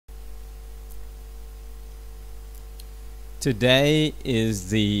Today is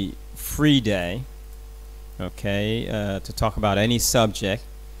the free day, okay, to talk about any subject.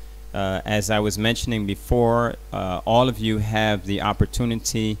 As I was mentioning before, all of you have the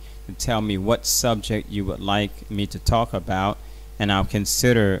opportunity to tell me what subject you would like me to talk about, and I'll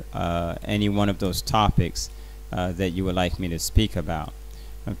consider any one of those topics that you would like me to speak about.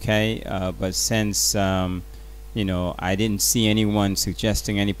 Okay, but since you know, I didn't see anyone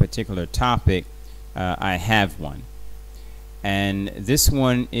suggesting any particular topic, I have one. And this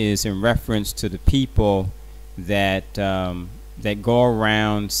one is in reference to the people that that go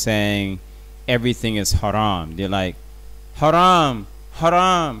around saying everything is haram. They're like, haram,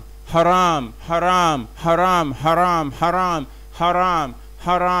 haram, haram, haram, haram, haram, haram, haram,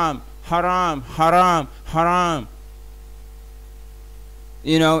 haram, haram, haram, haram.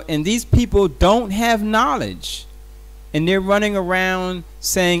 You know, and these people don't have knowledge, and they're running around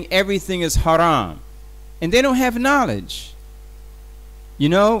saying everything is haram, and they don't have knowledge. You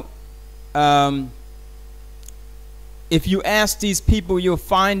know, if you ask these people, you'll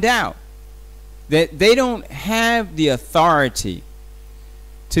find out that they don't have the authority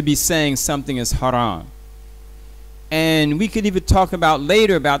to be saying something is haram. And we could even talk about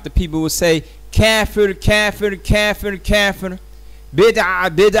later about the people who say kafir, kafir, kafir, kafir, bid'ah,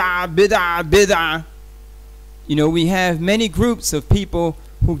 bid'ah, bid'ah, bid'ah. You know, we have many groups of people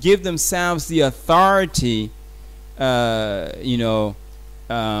who give themselves the authority, you know,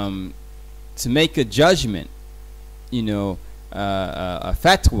 to make a judgment, you know, a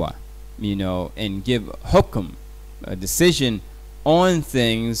fatwa, you know, and give hukm, a decision on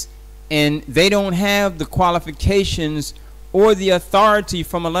things, and they don't have the qualifications or the authority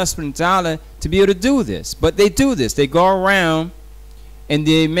from Allah subhanahu wa ta'ala to be able to do this. But they do this. They go around and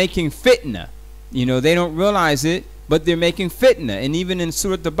they're making fitna. You know, they don't realize it, but they're making fitna. And even in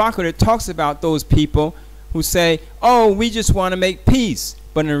Surah Al-Baqarah, it talks about those people who say, oh, we just want to make peace.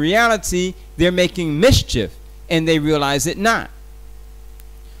 But in reality, they're making mischief, and they realize it not.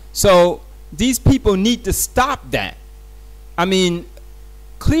 So these people need to stop that. I mean,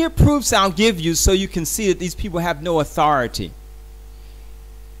 clear proofs I'll give you so you can see that these people have no authority.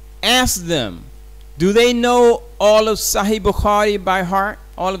 Ask them, do they know all of Sahih Bukhari by heart?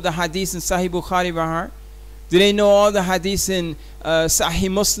 All of the hadiths in Sahih Bukhari by heart? Do they know all the hadiths in Sahih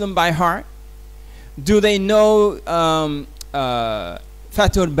Muslim by heart? Do they know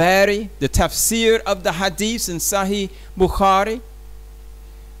Fathul Bari, the tafsir of the hadiths in Sahih Bukhari?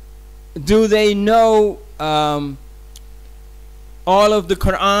 Do they know all of the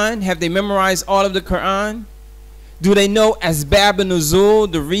Qur'an? Have they memorized all of the Qur'an? Do they know Asbab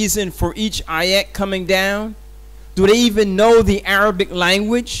an-Nuzul, the reason for each ayat coming down? Do they even know the Arabic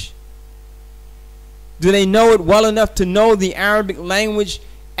language? Do they know it well enough to know the Arabic language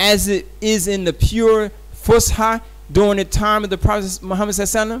as it is in the pure Fusha during the time of the Prophet Muhammad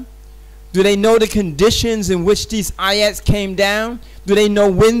ﷺ? Do they know the conditions in which these ayats came down? Do they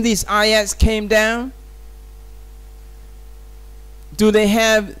know when these ayats came down? Do they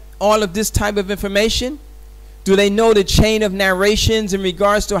have all of this type of information? Do they know the chain of narrations in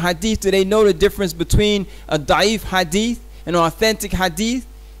regards to hadith? Do they know the difference between a da'if hadith and an authentic hadith?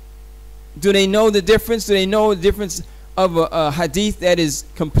 Do they know the difference? Do they know the difference of a hadith that is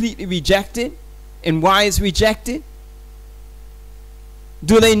completely rejected and why it's rejected?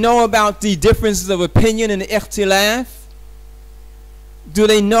 Do they know about the differences of opinion and the ikhtilaf? Do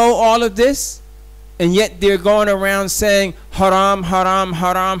they know all of this? And yet they're going around saying haram, haram,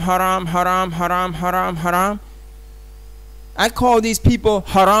 haram, haram, haram, haram, haram, haram. I call these people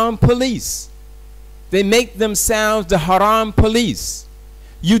Haraam Police. They make themselves the Haraam Police.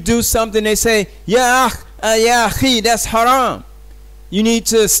 You do something, they say, ya akhi, that's haram. You need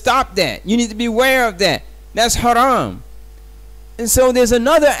to stop that. You need to be aware of that. That's haram. And so there's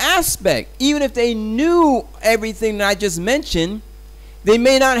another aspect. Even if they knew everything that I just mentioned, they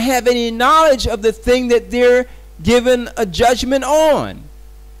may not have any knowledge of the thing that they're given a judgment on.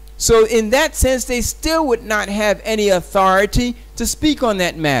 So in that sense, they still would not have any authority to speak on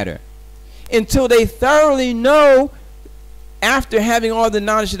that matter until they thoroughly know, after having all the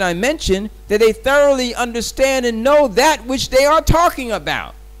knowledge that I mentioned, that they thoroughly understand and know that which they are talking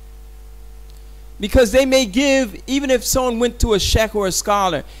about. Because they may give, even if someone went to a sheikh or a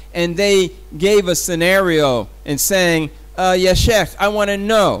scholar and they gave a scenario and saying, yeah, sheikh, I want to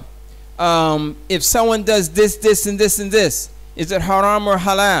know if someone does this, this, and this, and this, is it haram or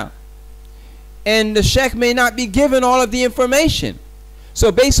halal? And the sheikh may not be given all of the information.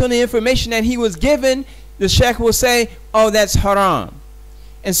 So based on the information that he was given, the sheikh will say, oh, that's haram.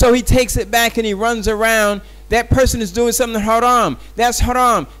 And so he takes it back and he runs around that person is doing something haram. That's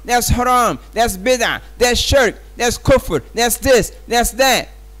haram. That's haram. That's bid'ah. That's shirk. That's kufr. That's this. That's that.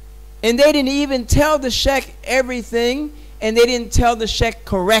 And they didn't even tell the sheikh everything, and they didn't tell the sheikh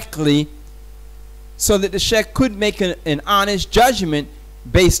correctly so that the sheikh could make an honest judgment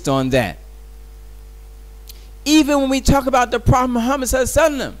based on that. Even when we talk about the Prophet Muhammad sallallahu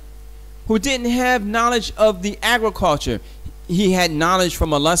alaihi wasallam, who didn't have knowledge of the agriculture. He had knowledge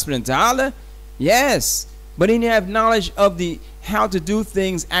from Allah subhanahu wa ta'ala, yes, but he didn't have knowledge of the how to do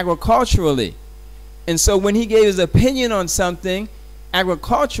things agriculturally. And so when he gave his opinion on something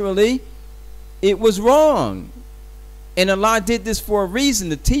agriculturally, it was wrong. And Allah did this for a reason,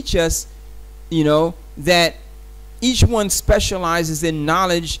 to teach us, you know, that each one specializes in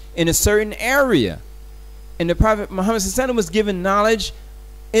knowledge in a certain area. And the Prophet Muhammad sallallahu alaihi wasallam was given knowledge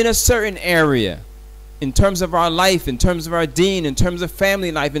in a certain area, in terms of our life, in terms of our deen, in terms of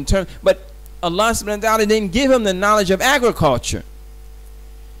family life, but Allah subhanahu wa ta'ala didn't give him the knowledge of agriculture.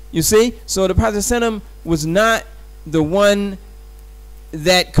 You see? So the Prophet sallallahu alaihi wasallam was not the one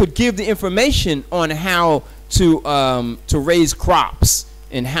that could give the information on how to raise crops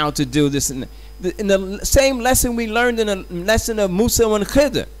and how to do this. In the same lesson we learned in the lesson of Musa and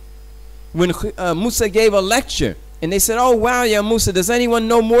Khidr, when Musa gave a lecture, and they said, "Oh wow, ya Musa, does anyone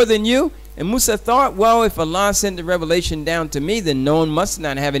know more than you?" And Musa thought, well, if Allah sent the revelation down to me, then no one must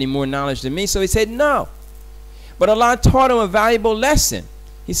not have any more knowledge than me. So he said no. But Allah taught him a valuable lesson.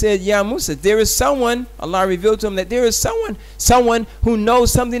 He said, "Ya Musa, there is someone," Allah revealed to him that there is someone who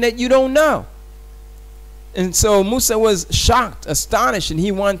knows something that you don't know. And so Musa was shocked, astonished, and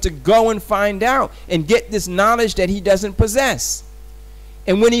he wanted to go and find out and get this knowledge that he doesn't possess.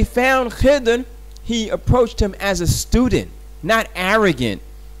 And when he found Khidr, he approached him as a student, not arrogant.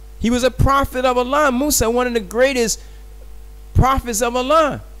 He was a prophet of Allah, Musa, one of the greatest prophets of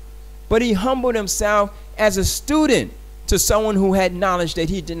Allah. But he humbled himself as a student to someone who had knowledge that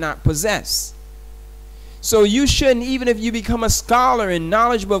he did not possess. So you shouldn't, even if you become a scholar and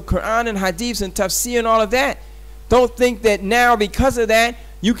knowledgeable of Qur'an and Hadith and Tafsir and all of that, don't think that now because of that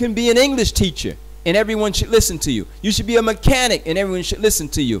you can be an English teacher and everyone should listen to you. You should be a mechanic and everyone should listen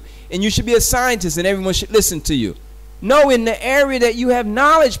to you. And you should be a scientist and everyone should listen to you. No, in the area that you have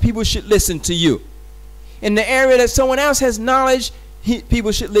knowledge, people should listen to you. In the area that someone else has knowledge,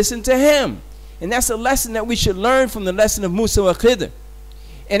 people should listen to him. And that's a lesson that we should learn from the lesson of Musa and Khidr.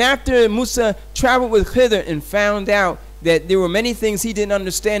 And after Musa traveled with Khidr and found out that there were many things he didn't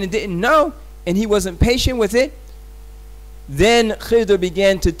understand and didn't know, and he wasn't patient with it, then Khidr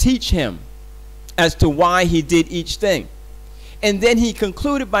began to teach him as to why he did each thing. And then he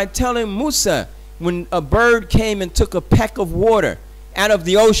concluded by telling Musa, when a bird came and took a peck of water out of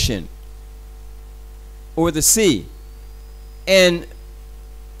the ocean or the sea, and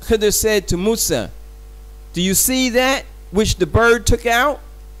Khidr said to Musa, "Do you see that which the bird took out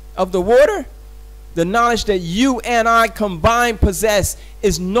of the water? The knowledge that you and I combined possess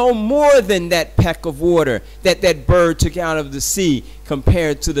is no more than that peck of water that that bird took out of the sea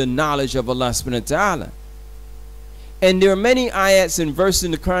compared to the knowledge of Allah subhanahu wa ta'ala." And there are many ayats and verses in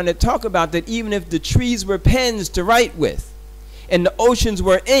the Quran that talk about that even if the trees were pens to write with and the oceans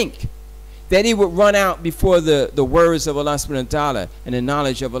were ink, that it would run out before the words of Allah subhanahu wa ta'ala and the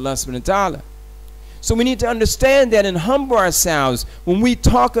knowledge of Allah subhanahu wa ta'ala. So we need to understand that and humble ourselves. When we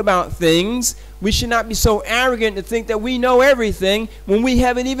talk about things, we should not be so arrogant to think that we know everything when we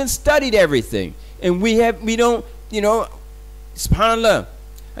haven't even studied everything. And we don't, subhanAllah.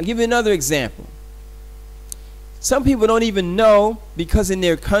 I'll give you another example. Some people don't even know, because in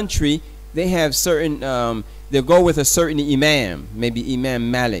their country they have certain, they'll go with a certain imam, maybe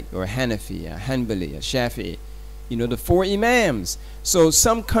Imam Malik or Hanafi, or Hanbali, or Shafi'i. The 4 imams. So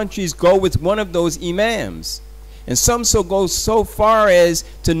some countries go with one of those imams. And some go so far as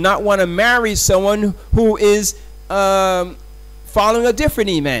to not want to marry someone who is following a different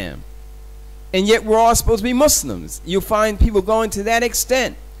imam. And yet we're all supposed to be Muslims. You'll find people going to that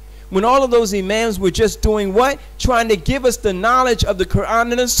extent. When all of those imams were just doing what? Trying to give us the knowledge of the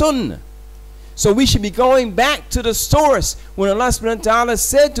Quran and the Sunnah. So we should be going back to the source. When Allah subhanahu wa ta'ala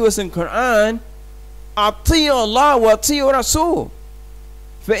said to us in Quran, "Ati'u Allah wa ati'u Rasul.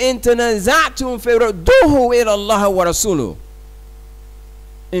 فَإِن تَنَازَعْتُمْ فَرُدُّوهُ إِلَى اللَّهِ وَرَسُولُهُ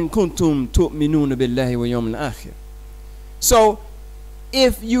إِن كُنتُمْ تُؤْمِنُونَ بِاللَّهِ وَيَوْمِ الْآخِرِ." So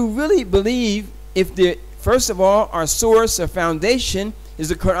if you really believe, first of all, our source, our foundation is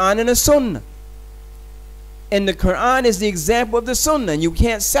the Quran and the Sunnah. And the Quran is the example of the Sunnah, and you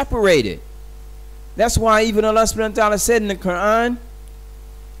can't separate it. That's why even Allah subhanahu wa ta'ala said in the Quran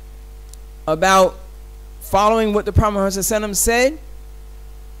about following what the Prophet Muhammad said,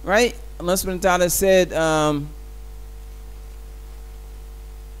 right? Allah subhanahu wa ta'ala said,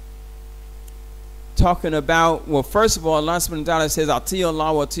 talking about, well, first of all, Allah subhanahu wa ta'ala says, Ati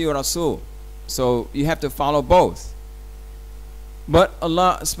Allah wa Ati Rasul. So you have to follow both. But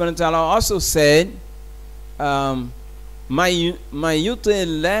Allah subhanahu wa ta'ala also said, Ma yuti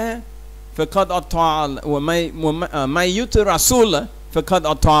Allah faqad ata'a wa ma yuti Rasul faqad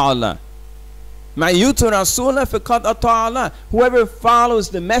ata'a Allah. Ma yuti Rasul faqad ata'a Allah. Whoever follows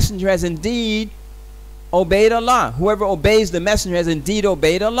the messenger has indeed obeyed Allah. Whoever obeys the messenger has indeed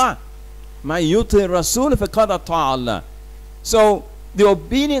obeyed Allah. Ma yuti Rasul faqad ata'a Allah. So the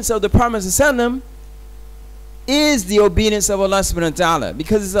obedience of the Prophet ﷺ is the obedience of Allah subhanahu wa ta'ala,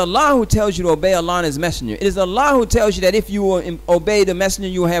 because it's Allah who tells you to obey Allah and His messenger. It is Allah who tells you that if you will obey the messenger,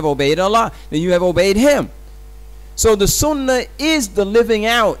 you have obeyed Allah, then you have obeyed Him. So the sunnah is the living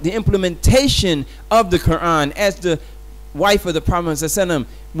out, the implementation of the Qur'an. As the wife of the Prophet ﷺ,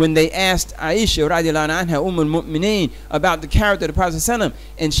 when they asked Aisha radiallahu anha, Mu'mineen, about the character of the Prophet ﷺ,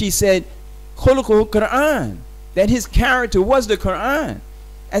 and she said, Khuluquhu Qur'an, that his character was the Qur'an.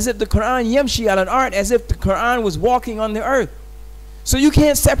 As if the Qur'an yamshi al ard, as if the Qur'an was walking on the earth. So you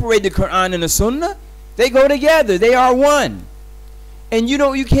can't separate the Qur'an and the Sunnah. They go together. They are one. And you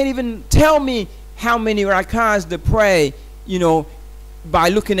can't even tell me how many rakahs to pray, by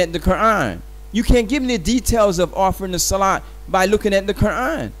looking at the Qur'an. You can't give me the details of offering the salat by looking at the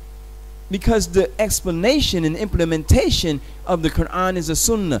Qur'an. Because the explanation and implementation of the Qur'an is a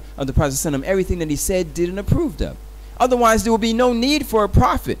sunnah of the Prophet ﷺ. Everything that he said, did, and approved of. Otherwise, there will be no need for a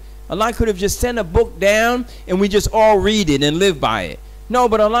prophet. Allah could have just sent a book down and we just all read it and live by it. No,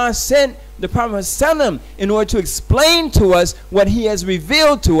 but Allah sent the Prophet ﷺ in order to explain to us what He has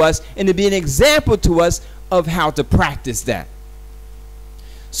revealed to us and to be an example to us of how to practice that.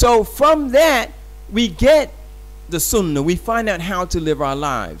 So from that, we get the sunnah. We find out how to live our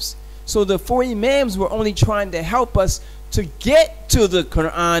lives. So the four Imams were only trying to help us to get to the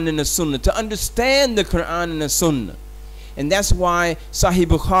Qur'an and the Sunnah, to understand the Qur'an and the Sunnah. And that's why Sahih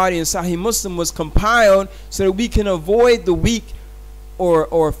Bukhari and Sahih Muslim was compiled, so that we can avoid the weak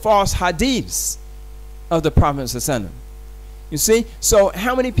or false hadiths of the Prophet ﷺ. You see? So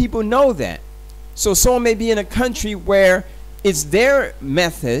how many people know that? So someone may be in a country where it's their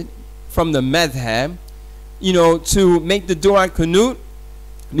method from the madhab, to make the dua qunut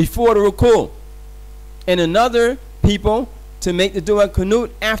before the ruku', and another people to make the dua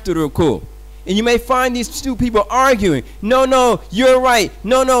qunut after the ruku'. And you may find these two people arguing. No, you're right.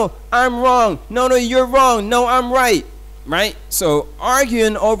 No, I'm wrong. No, you're wrong. No, I'm right. Right? So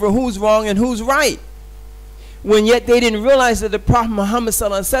arguing over who's wrong and who's right. When yet they didn't realize that the Prophet Muhammad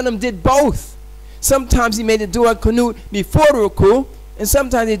ﷺ did both. Sometimes he made the dua qunut before the ruku', and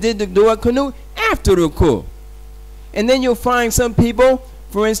sometimes he did the dua qunut after the ruku'. And then you'll find some people,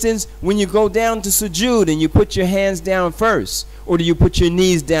 for instance, when you go down to sujood and you put your hands down first, or do you put your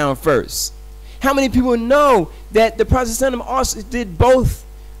knees down first? How many people know that the Prophet ﷺ also did both,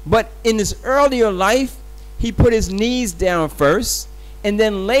 but in his earlier life, he put his knees down first, and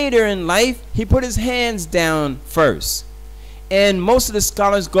then later in life, he put his hands down first. And most of the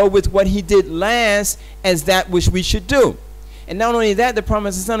scholars go with what he did last as that which we should do. And not only that, the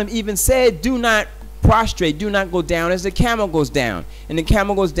Prophet ﷺ even said, do not prostrate, do not go down as the camel goes down. And the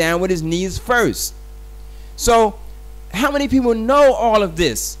camel goes down with his knees first. So how many people know all of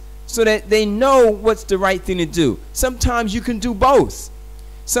this so that they know what's the right thing to do? Sometimes you can do both.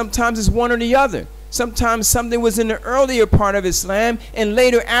 Sometimes it's one or the other. Sometimes something was in the earlier part of Islam and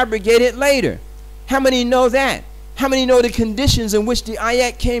later abrogated later. How many know that? How many know the conditions in which the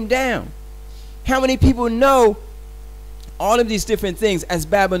ayat came down? How many people know all of these different things as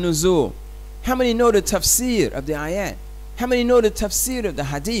Bab al-Nuzul? How many know the tafsir of the ayat? How many know the tafsir of the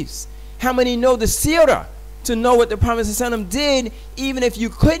hadiths? How many know the seerah, to know what the Prophet ﷺ did, even if you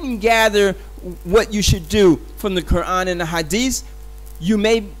couldn't gather what you should do from the Qur'an and the hadiths? You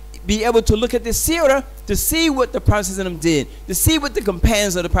may be able to look at the seerah to see what the Prophet ﷺ did, to see what the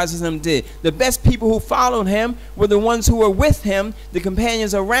companions of the Prophet ﷺ did. The best people who followed him were the ones who were with him, the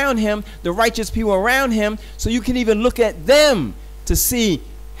companions around him, the righteous people around him. So you can even look at them to see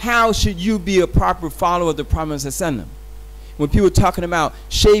how should you be a proper follower of the Prophet ﷺ. When people were talking about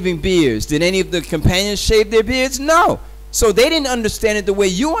shaving beards, did any of the companions shave their beards? No. So they didn't understand it the way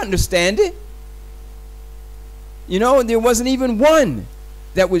you understand it. There wasn't even one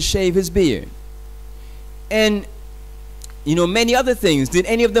that would shave his beard. And many other things. Did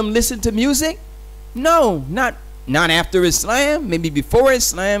any of them listen to music? No, not after Islam. Maybe before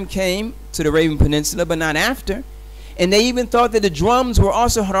Islam came to the Arabian Peninsula, but not after. And they even thought that the drums were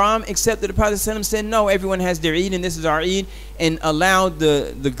also haram, except that the Prophet ﷺ said, no, everyone has their Eid and this is our Eid, and allowed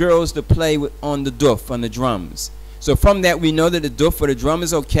the girls to play on the duf, on the drums. So from that we know that the duf or the drum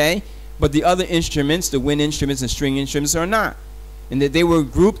is okay, but the other instruments, the wind instruments and string instruments, are not. And that they were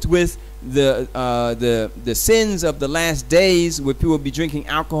grouped with the sins of the last days, where people would be drinking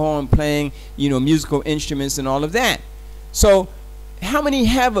alcohol and playing, musical instruments and all of that. So how many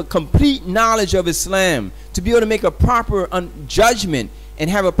have a complete knowledge of Islam to be able to make a proper judgment and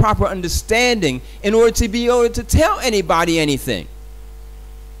have a proper understanding in order to be able to tell anybody anything?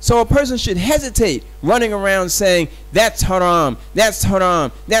 So a person should hesitate running around saying, that's haram, that's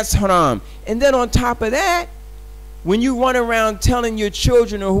haram, that's haram. And then on top of that, when you run around telling your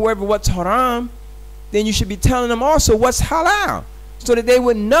children or whoever what's haram, then you should be telling them also what's halal, so that they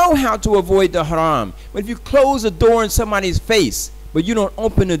would know how to avoid the haram. But if you close a door in somebody's face, but you don't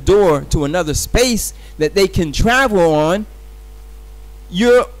open the door to another space that they can travel on,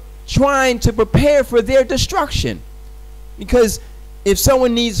 you're trying to prepare for their destruction. Because if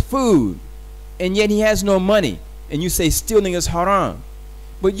someone needs food and yet he has no money, and you say stealing is haram,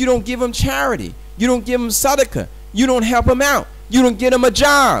 but you don't give him charity, you don't give him sadaqah, you don't help him out, you don't get him a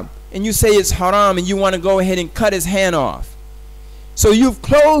job, and you say it's haram, and you want to go ahead and cut his hand off. So you've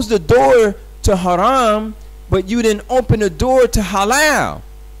closed the door to haram, but you didn't open the door to halal.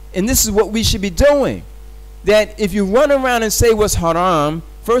 And this is what we should be doing. That if you run around and say what's haram,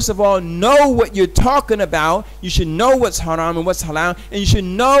 first of all, know what you're talking about. You should know what's haram and what's halal, and you should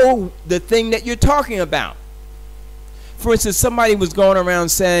know the thing that you're talking about. For instance, somebody was going around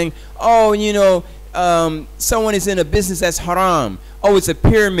saying, oh, someone is in a business that's haram. Oh, it's a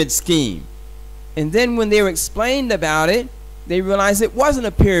pyramid scheme. And then when they were explained about it, they realized it wasn't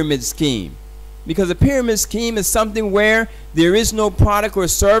a pyramid scheme. Because a pyramid scheme is something where there is no product or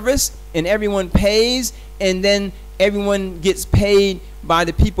service and everyone pays, and then everyone gets paid by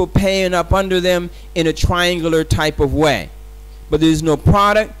the people paying up under them in a triangular type of way. But there's no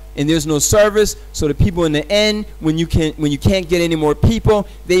product and there's no service, so the people in the end, when you can't get any more people,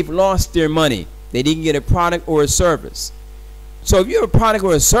 they've lost their money. They didn't get a product or a service. So if you have a product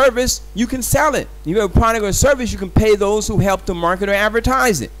or a service, you can sell it. If you have a product or a service, you can pay those who help to market or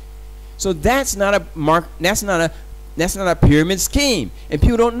advertise it. So that's not a pyramid scheme, and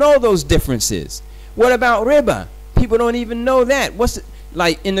people don't know those differences. What about riba? People don't even know that.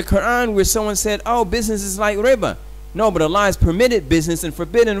 Like in the Qur'an where someone said, oh, business is like riba. No, but Allah has permitted business and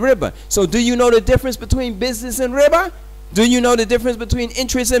forbidden riba. So do you know the difference between business and riba? Do you know the difference between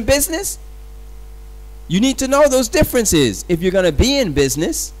interest and business? You need to know those differences if you're going to be in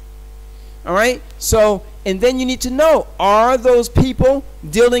business. All right? So, and then you need to know, are those people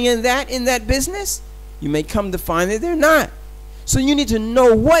dealing in that business? You may come to find that they're not. So you need to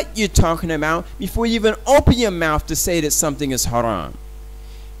know what you're talking about before you even open your mouth to say that something is haram.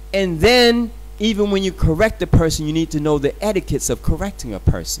 And then, even when you correct a person, you need to know the etiquettes of correcting a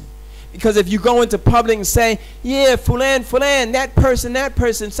person. Because if you go into public and say, yeah, fulan, that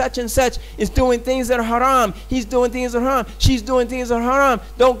person, such and such is doing things that are haram. He's doing things that are haram. She's doing things that are haram.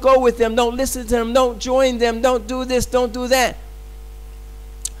 Don't go with them. Don't listen to them. Don't join them. Don't do this. Don't do that.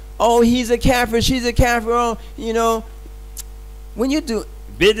 Oh, he's a kafir. She's a kafir. Oh, when you do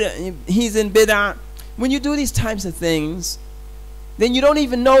bid'ah, he's in bid'ah. When you do these types of things, then you don't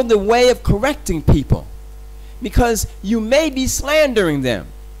even know the way of correcting people. Because you may be slandering them.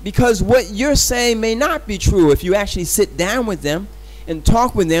 Because what you're saying may not be true. If you actually sit down with them and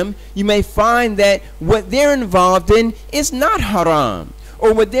talk with them, you may find that what they're involved in is not haram,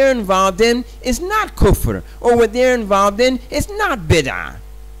 or what they're involved in is not kufr, or what they're involved in is not bid'ah.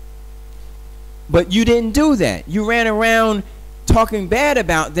 But you didn't do that. You ran around talking bad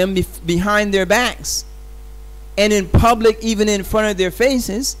about them behind their backs and in public, even in front of their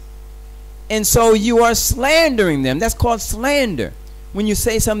faces. And so you are slandering them. That's called slander. When you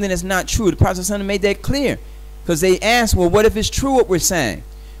say something that's not true, the Prophet ﷺ made that clear. Because they asked, well, what if it's true what we're saying?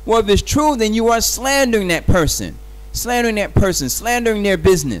 Well, if it's true, then you are slandering that person. Slandering their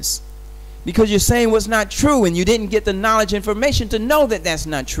business. Because you're saying what's not true, and you didn't get the knowledge, information to know that that's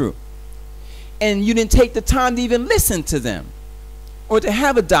not true. And you didn't take the time to even listen to them or to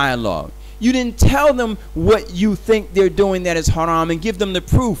have a dialogue. You didn't tell them what you think they're doing that is haram and give them the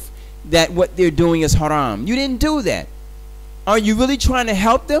proof that what they're doing is haram. You didn't do that. Are you really trying to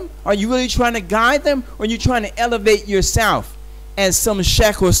help them? Are you really trying to guide them? Or are you trying to elevate yourself as some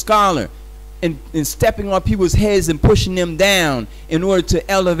sheikh or scholar and stepping on people's heads and pushing them down in order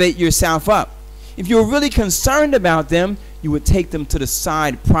to elevate yourself up? If you're really concerned about them, you would take them to the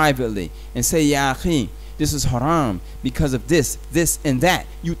side privately and say, Ya akhi, this is haram because of this, this, and that.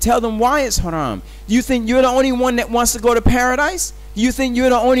 You tell them why it's haram. Do you think you're the only one that wants to go to paradise? Do you think you're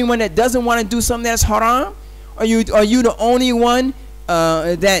the only one that doesn't want to do something that's haram? Are you the only one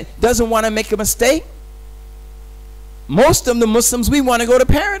that doesn't want to make a mistake? Most of the Muslims, we want to go to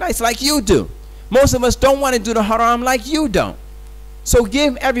paradise like you do. Most of us don't want to do the haram like you don't. So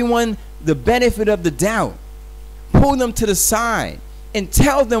give everyone the benefit of the doubt. Pull them to the side and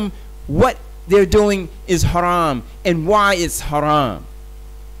tell them what they're doing is haram and why it's haram.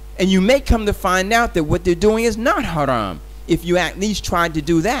 And you may come to find out that what they're doing is not haram if you at least tried to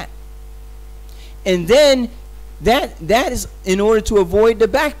do that. And then that is in order to avoid the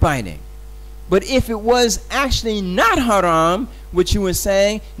backbiting. But if it was actually not haram, what you were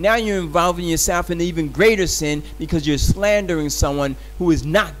saying, now you're involving yourself in an even greater sin because you're slandering someone who is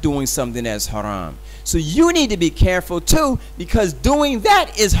not doing something that's haram. So you need to be careful too, because doing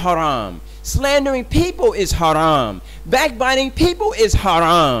that is haram. Slandering people is haram. Backbiting people is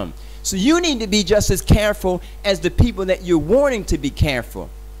haram. So you need to be just as careful as the people that you're warning to be careful.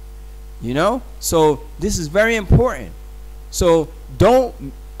 You know? So this is very important. So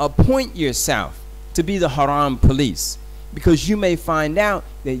don't appoint yourself to be the haram police, because you may find out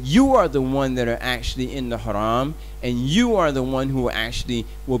that you are the one that are actually in the haram, and you are the one who actually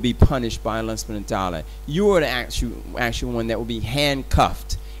will be punished by Allah subhanahu wa ta'ala. You are the actual one that will be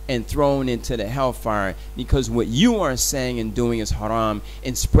handcuffed and thrown into the hellfire, because what you are saying and doing is haram,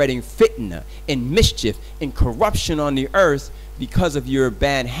 and spreading fitna and mischief and corruption on the earth because of your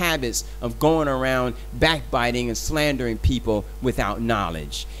bad habits of going around backbiting and slandering people without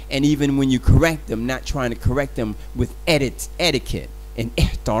knowledge. And even when you correct them, not trying to correct them with etiquette and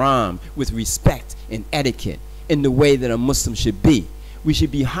ihtaram, with respect and etiquette in the way that a Muslim should be. We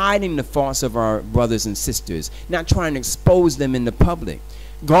should be hiding the faults of our brothers and sisters, not trying to expose them in the public.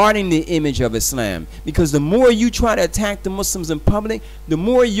 Guarding the image of Islam, because the more you try to attack the Muslims in public, the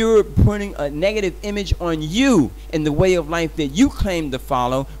more you're putting a negative image on you and the way of life that you claim to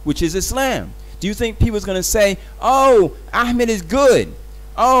follow, which is Islam. Do you think people's going to say, oh, Ahmed is good,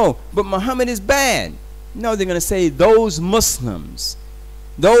 oh, but Muhammad is bad? No, they're going to say those Muslims,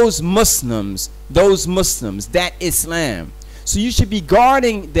 that Islam. So you should be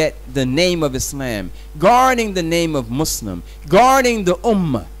guarding the name of Islam, guarding the name of Muslim, guarding the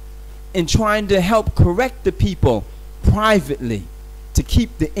Ummah, and trying to help correct the people privately to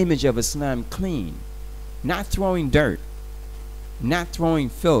keep the image of Islam clean. Not throwing dirt, not throwing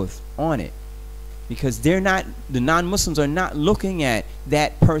filth on it. Because the non-Muslims are not looking at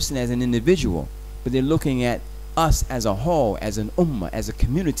that person as an individual, but they're looking at us as a whole, as an Ummah, as a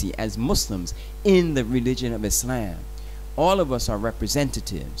community, as Muslims in the religion of Islam. All of us are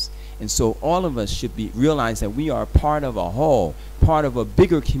representatives, and so all of us should realize that we are part of a whole, part of a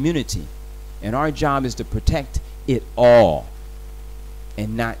bigger community, and our job is to protect it all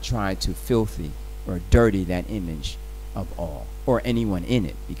and not try to filthy or dirty that image of all or anyone in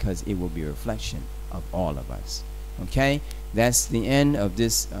it, because it will be a reflection of all of us. Okay, that's the end of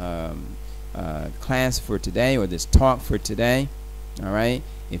this class for today, or this talk for today. All right,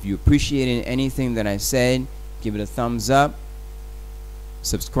 if you appreciated anything that I said, give it a thumbs up,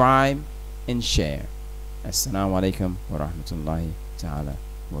 subscribe, and share. Assalamu alaikum wa rahmatullahi ta'ala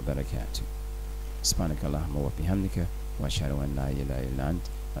wa barakatuh. Subhanakallahumma wa bihamdika wa ashhadu an la ilaha illa ant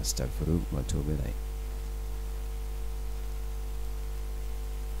astaghfiruka wa atubu ilayk.